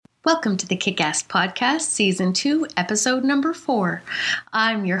Welcome to the Kick-Ass Podcast, Season 2, Episode number 4.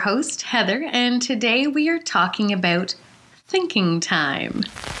 I'm your host, Heather, and today we are talking about thinking time.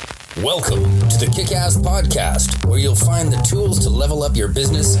 Welcome to the Kick-Ass Podcast, where you'll find the tools to level up your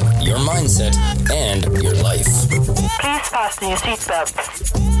business, your mindset, and your life. Please fasten your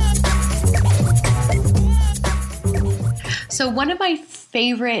seatbelts. So one of my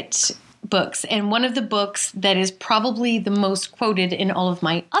favorite books, and one of the books that is probably the most quoted in all of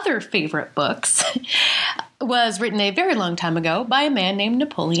my other favorite books, was written a very long time ago by a man named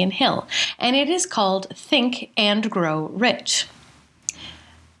Napoleon Hill, and it is called Think and Grow Rich.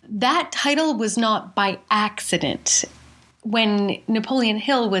 That title was not by accident. When Napoleon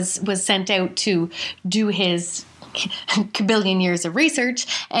Hill was sent out to do his billion years of research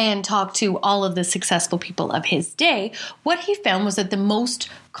and talk to all of the successful people of his day, what he found was that the most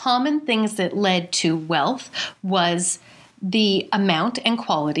common things that led to wealth was the amount and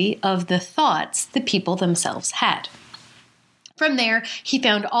quality of the thoughts the people themselves had. From there, he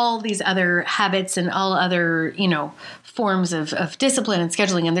found all these other habits and all other, forms of discipline and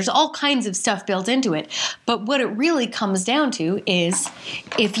scheduling, and there's all kinds of stuff built into it. But what it really comes down to is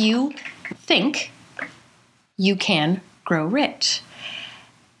if you think, you can grow rich.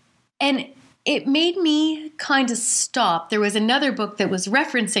 And it made me kind of stop. There was another book that was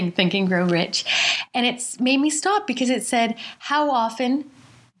referencing Think and Grow Rich, and it's made me stop because it said, how often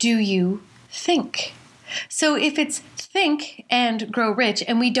do you think? So if it's think and grow rich,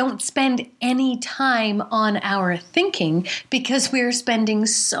 and we don't spend any time on our thinking because we're spending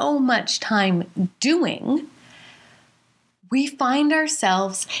so much time doing, we find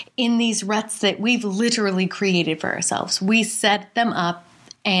ourselves in these ruts that we've literally created for ourselves. We set them up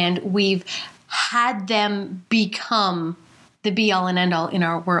and we've had them become the be-all and end-all in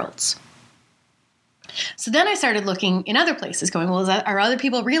our worlds. So then I started looking in other places going, well, are other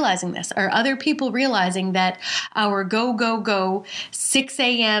people realizing this? Are other people realizing that our go, 6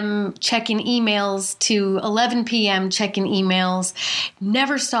 a.m. check-in emails to 11 p.m. check-in emails,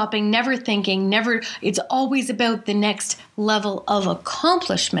 never stopping, never thinking, it's always about the next level of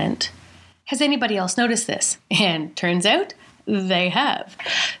accomplishment. Has anybody else noticed this? And turns out they have.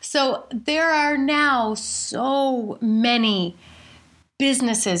 So there are now so many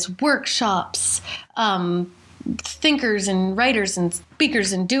businesses, workshops, thinkers and writers and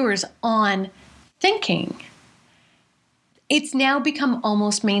speakers and doers on thinking. It's now become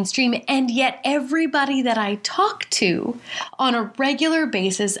almost mainstream, and yet everybody that I talk to on a regular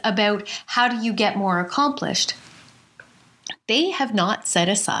basis about how do you get more accomplished, they have not set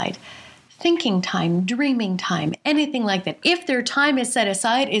aside thinking time, dreaming time, anything like that. If their time is set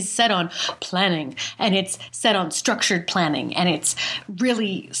aside, is set on planning, and it's set on structured planning, and it's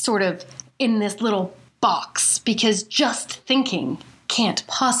really sort of in this little box because just thinking can't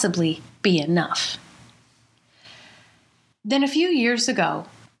possibly be enough. Then a few years ago,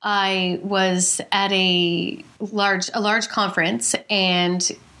 I was at a large conference, and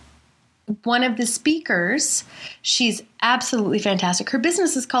one of the speakers, she's absolutely fantastic. Her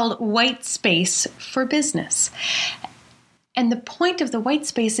business is called White Space for Business. And the point of the white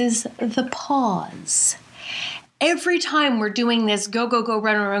space is the pause. Every time we're doing this go,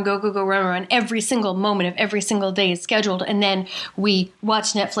 run, go, run, every single moment of every single day is scheduled, and then we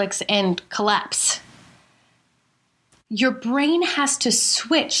watch Netflix and collapse. Your brain has to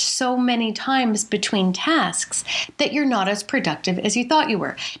switch so many times between tasks that you're not as productive as you thought you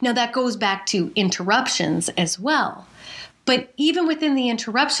were. Now, that goes back to interruptions as well. But even within the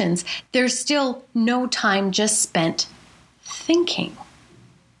interruptions, there's still no time just spent thinking.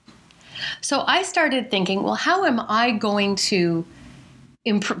 So I started thinking, well, how am I going to,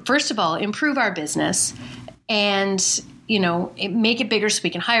 first of all, improve our business and make it bigger so we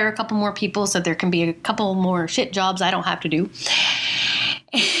can hire a couple more people so there can be a couple more shit jobs I don't have to do.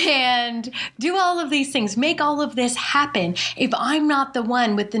 And do all of these things, make all of this happen if I'm not the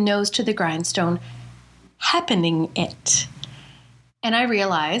one with the nose to the grindstone happening it. And I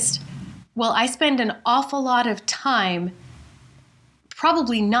realized, well, I spend an awful lot of time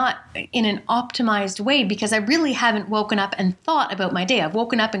probably not in an optimized way because I really haven't woken up and thought about my day. I've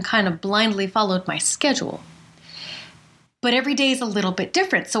woken up and kind of blindly followed my schedule. But every day is a little bit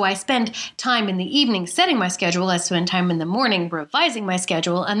different. So I spend time in the evening setting my schedule. I spend time in the morning revising my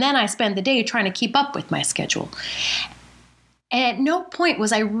schedule. And then I spend the day trying to keep up with my schedule. And at no point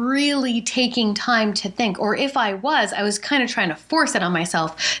was I really taking time to think. Or if I was kind of trying to force it on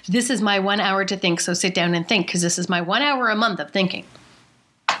myself. This is my 1 hour to think, so sit down and think, because this is my 1 hour a month of thinking.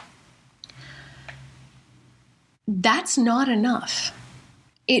 That's not enough.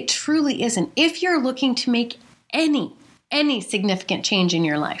 It truly isn't. If you're looking to make any any significant change in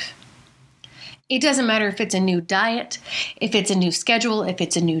your life. It doesn't matter if it's a new diet, if it's a new schedule, if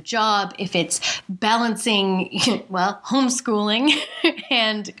it's a new job, if it's balancing, homeschooling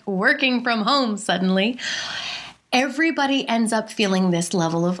and working from home suddenly. Everybody ends up feeling this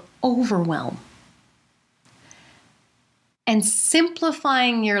level of overwhelm. And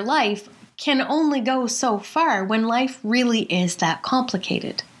simplifying your life can only go so far when life really is that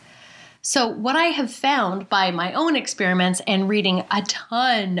complicated. So what I have found by my own experiments and reading a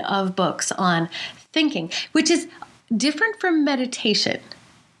ton of books on thinking, which is different from meditation.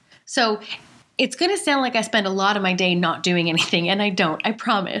 So it's going to sound like I spend a lot of my day not doing anything, and I don't, I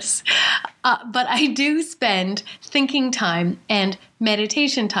promise. But I do spend thinking time and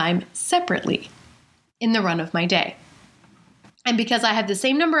meditation time separately in the run of my day. And because I have the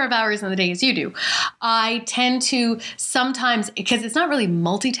same number of hours in the day as you do, I tend to sometimes, because it's not really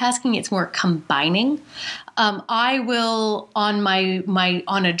multitasking, it's more combining. I will on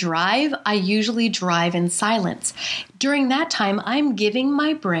a drive, I usually drive in silence. During that time, I'm giving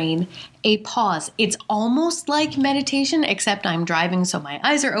my brain a pause. It's almost like meditation, except I'm driving, so my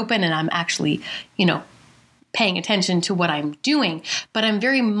eyes are open and I'm actually, paying attention to what I'm doing, but I'm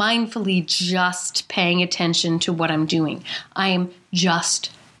very mindfully just paying attention to what I'm doing. I am just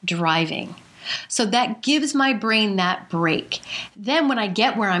driving. So that gives my brain that break. Then when I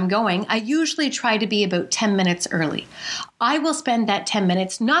get where I'm going, I usually try to be about 10 minutes early. I will spend that 10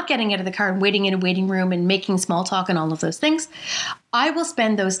 minutes not getting out of the car and waiting in a waiting room and making small talk and all of those things. I will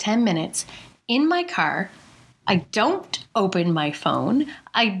spend those 10 minutes in my car. I don't open my phone.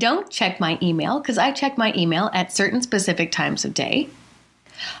 I don't check my email because I check my email at certain specific times of day.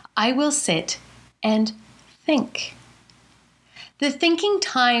 I will sit and think. The thinking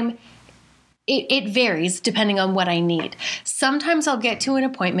time, it varies depending on what I need. Sometimes I'll get to an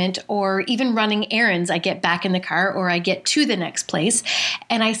appointment or even running errands. I get back in the car or I get to the next place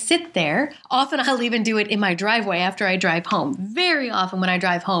and I sit there. Often I'll even do it in my driveway after I drive home. Very often when I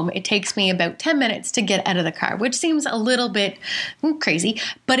drive home, it takes me about 10 minutes to get out of the car, which seems a little bit crazy,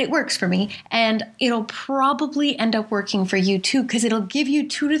 but it works for me. And it'll probably end up working for you too, because it'll give you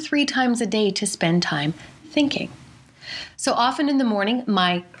 2 to 3 times a day to spend time thinking. So often in the morning,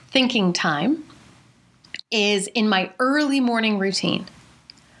 my thinking time is in my early morning routine.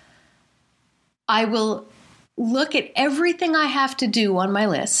 I will look at everything I have to do on my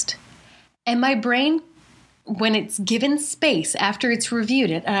list, and my brain, when it's given space after it's reviewed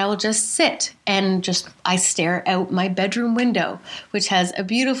it, and I will just sit and I stare out my bedroom window, which has a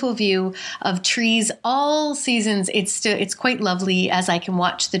beautiful view of trees all seasons. It's quite lovely as I can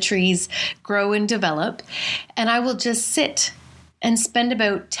watch the trees grow and develop, and I will just sit and spend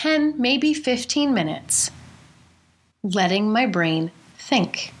about 10, maybe 15 minutes letting my brain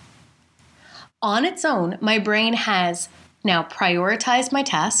think. On its own, my brain has now prioritized my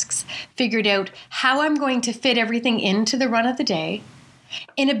tasks, figured out how I'm going to fit everything into the run of the day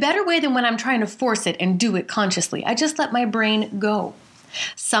in a better way than when I'm trying to force it and do it consciously. I just let my brain go.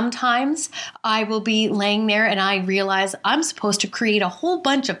 Sometimes I will be laying there and I realize I'm supposed to create a whole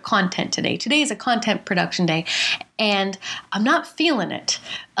bunch of content today. Today is a content production day and I'm not feeling it.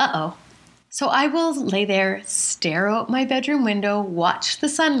 So I will lay there, stare out my bedroom window, watch the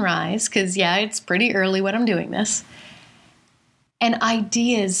sunrise, because it's pretty early when I'm doing this. And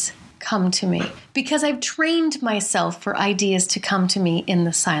ideas come to me because I've trained myself for ideas to come to me in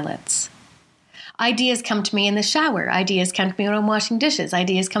the silence. Ideas come to me in the shower. Ideas come to me when I'm washing dishes.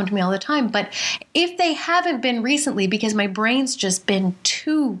 Ideas come to me all the time. But if they haven't been recently because my brain's just been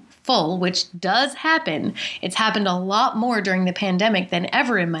too full, which does happen, it's happened a lot more during the pandemic than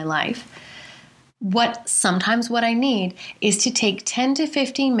ever in my life. Sometimes what I need is to take 10 to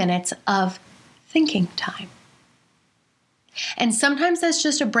 15 minutes of thinking time. And sometimes that's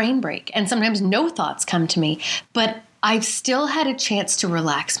just a brain break, and sometimes no thoughts come to me, but I've still had a chance to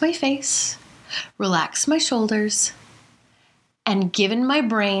relax my face, relax my shoulders, and given my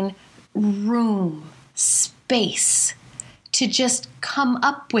brain room, space to just come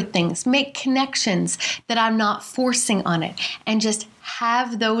up with things, make connections that I'm not forcing on it, and just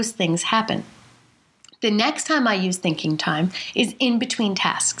have those things happen. The next time I use thinking time is in between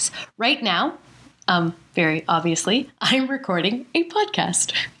tasks. Right now, very obviously, I'm recording a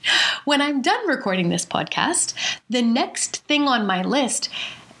podcast. When I'm done recording this podcast, the next thing on my list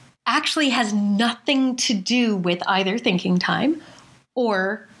actually has nothing to do with either thinking time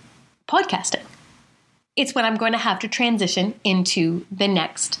or podcasting. It's when I'm going to have to transition into the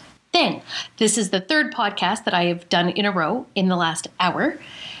next thing. This is the third podcast that I have done in a row in the last hour.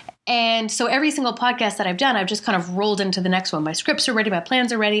 And so every single podcast that I've done, I've just kind of rolled into the next one. My scripts are ready. My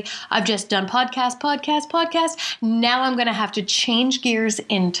plans are ready. I've just done podcast. Now I'm going to have to change gears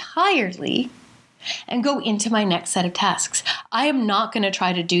entirely and go into my next set of tasks. I am not going to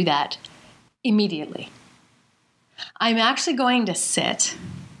try to do that immediately. I'm actually going to sit,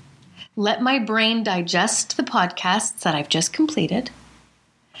 let my brain digest the podcasts that I've just completed,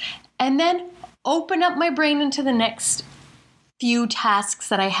 and then open up my brain into the next few tasks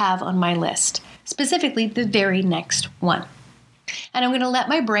that I have on my list, specifically the very next one. And I'm going to let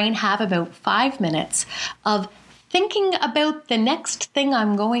my brain have about 5 minutes of thinking about the next thing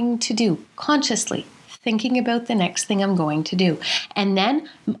I'm going to do, consciously thinking about the next thing I'm going to do. And then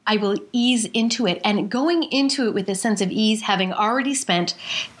I will ease into it. And going into it with a sense of ease, having already spent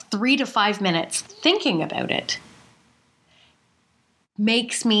 3 to 5 minutes thinking about it,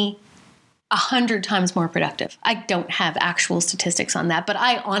 makes me 100 times more productive. I don't have actual statistics on that, but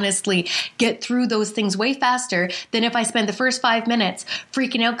I honestly get through those things way faster than if I spend the first 5 minutes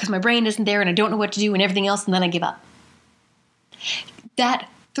freaking out because my brain isn't there and I don't know what to do and everything else, and then I give up. That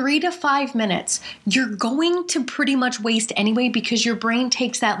 3 to 5 minutes, you're going to pretty much waste anyway because your brain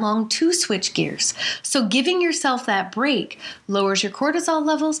takes that long to switch gears. So giving yourself that break lowers your cortisol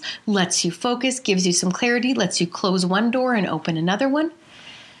levels, lets you focus, gives you some clarity, lets you close one door and open another one.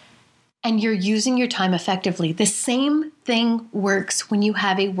 And you're using your time effectively. The same thing works when you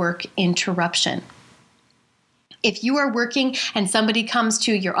have a work interruption. If you are working and somebody comes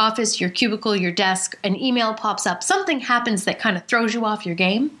to your office, your cubicle, your desk, an email pops up, something happens that kind of throws you off your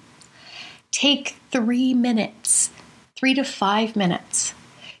game, take 3 minutes, 3 to 5 minutes.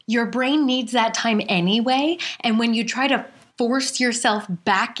 Your brain needs that time anyway, and when you try to force yourself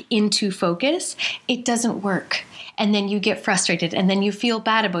back into focus, it doesn't work. And then you get frustrated, and then you feel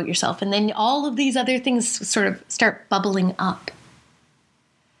bad about yourself, and then all of these other things sort of start bubbling up.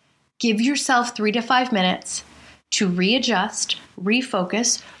 Give yourself 3 to 5 minutes to readjust,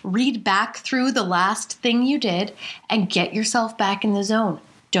 refocus, read back through the last thing you did, and get yourself back in the zone.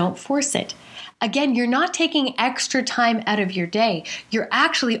 Don't force it. Again, you're not taking extra time out of your day. You're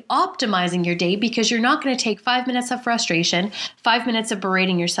actually optimizing your day because you're not going to take 5 minutes of frustration, 5 minutes of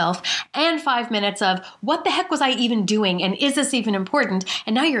berating yourself, and 5 minutes of what the heck was I even doing, and is this even important?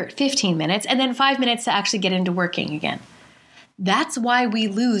 And now you're at 15 minutes, and then 5 minutes to actually get into working again. That's why we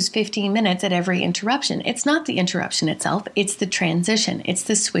lose 15 minutes at every interruption. It's not the interruption itself, it's the transition. It's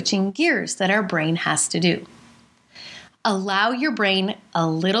the switching gears that our brain has to do. Allow your brain a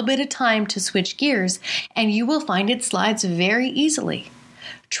little bit of time to switch gears, and you will find it slides very easily.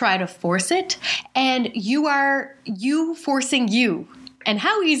 Try to force it, and you are forcing you. And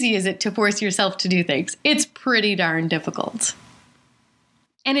how easy is it to force yourself to do things? It's pretty darn difficult.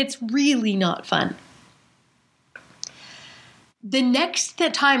 And it's really not fun. The next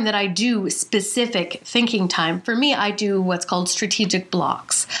time that I do specific thinking time, for me, I do what's called strategic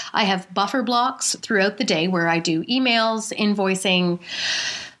blocks. I have buffer blocks throughout the day where I do emails, invoicing,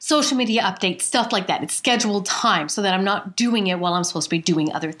 social media updates, stuff like that. It's scheduled time so that I'm not doing it while I'm supposed to be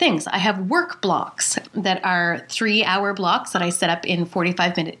doing other things. I have work blocks that are 3-hour blocks that I set up in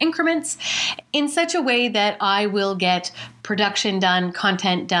 45-minute increments in such a way that I will get production done,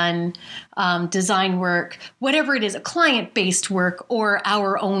 content done, design work, whatever it is, a client-based work or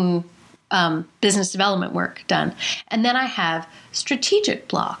our own business development work done. And then I have strategic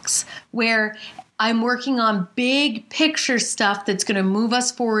blocks where I'm working on big picture stuff that's going to move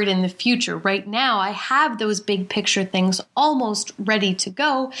us forward in the future. Right now, I have those big picture things almost ready to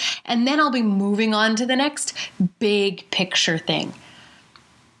go, and then I'll be moving on to the next big picture thing.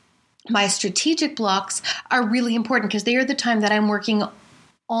 My strategic blocks are really important because they are the time that I'm working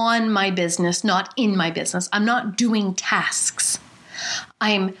on my business, not in my business. I'm not doing tasks.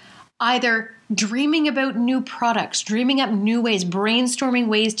 I'm either dreaming about new products, dreaming up new ways, brainstorming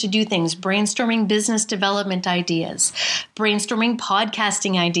ways to do things, brainstorming business development ideas, brainstorming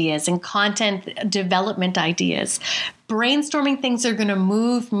podcasting ideas and content development ideas, brainstorming things that are going to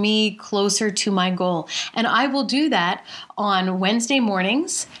move me closer to my goal. And I will do that on Wednesday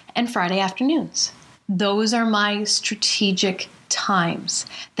mornings and Friday afternoons. Those are my strategic times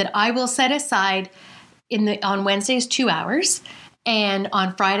that I will set aside on Wednesdays, 2 hours. And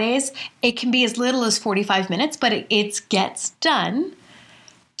on Fridays, it can be as little as 45 minutes, but it gets done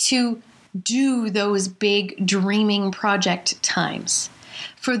to do those big dreaming project times.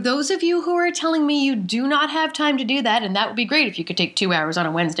 For those of you who are telling me you do not have time to do that, and that would be great if you could take 2 hours on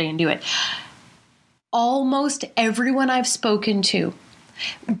a Wednesday and do it, almost everyone I've spoken to,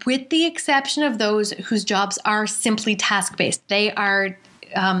 with the exception of those whose jobs are simply task-based, they are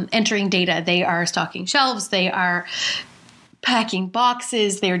entering data, they are stocking shelves, they are packing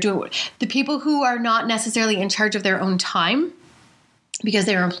boxes. They're doing the people who are not necessarily in charge of their own time because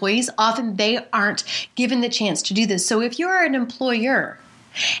they're employees. Often they aren't given the chance to do this. So if you're an employer,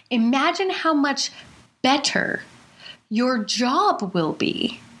 imagine how much better your job will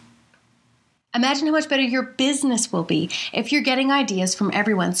be. Imagine how much better your business will be if you're getting ideas from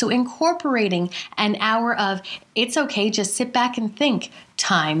everyone. So incorporating an hour of, it's okay, just sit back and think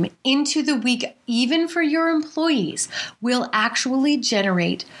time into the week, even for your employees, will actually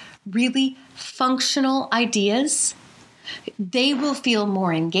generate really functional ideas. They will feel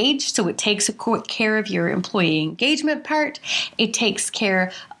more engaged. So it takes care of your employee engagement part. It takes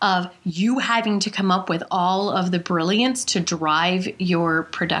care of you having to come up with all of the brilliance to drive your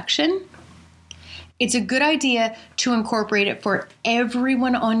production. It's a good idea to incorporate it for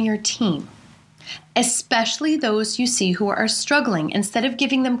everyone on your team, especially those you see who are struggling. Instead of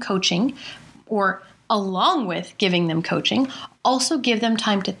giving them coaching, or along with giving them coaching, also give them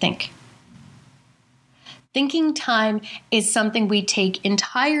time to think. Thinking time is something we take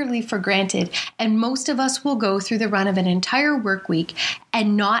entirely for granted, and most of us will go through the run of an entire work week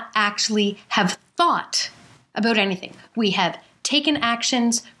and not actually have thought about anything. We have taken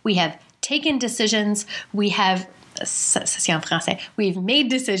actions, we have taken decisions, we've made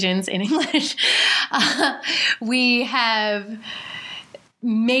decisions in English. We have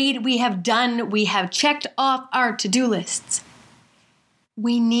checked off our to-do lists.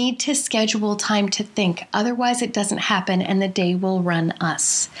 We need to schedule time to think. Otherwise, it doesn't happen and the day will run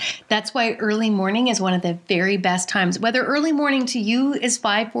us. That's why early morning is one of the very best times. Whether early morning to you is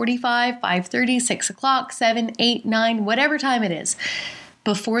 5:45, 5:30, 6 o'clock, 7, 8, 9, whatever time it is.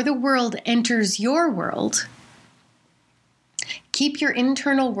 Before the world enters your world, keep your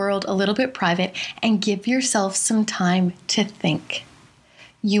internal world a little bit private and give yourself some time to think.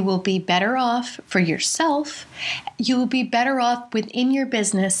 You will be better off for yourself. You will be better off within your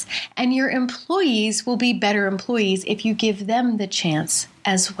business, and your employees will be better employees if you give them the chance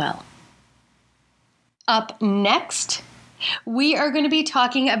as well. Up next, we are going to be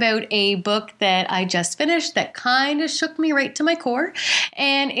talking about a book that I just finished that kind of shook me right to my core,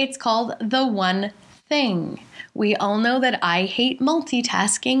 and it's called The One Thing. We all know that I hate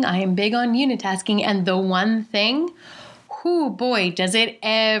multitasking. I am big on unitasking, and the one thing, whoo boy, does it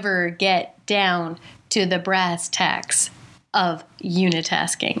ever get down to the brass tacks of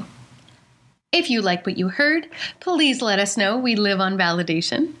unitasking. If you like what you heard, please let us know. We live on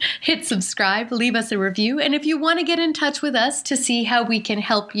validation. Hit subscribe, leave us a review, and if you want to get in touch with us to see how we can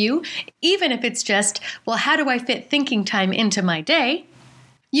help you, even if it's just, well, how do I fit thinking time into my day?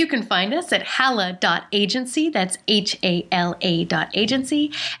 You can find us at hala.agency, that's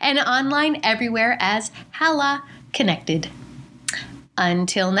HALA.agency, and online everywhere as Hala Connected.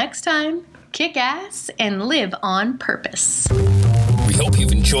 Until next time, kick ass and live on purpose. We hope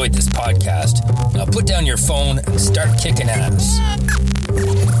you've enjoyed this podcast. Now put down your phone and start kicking ass.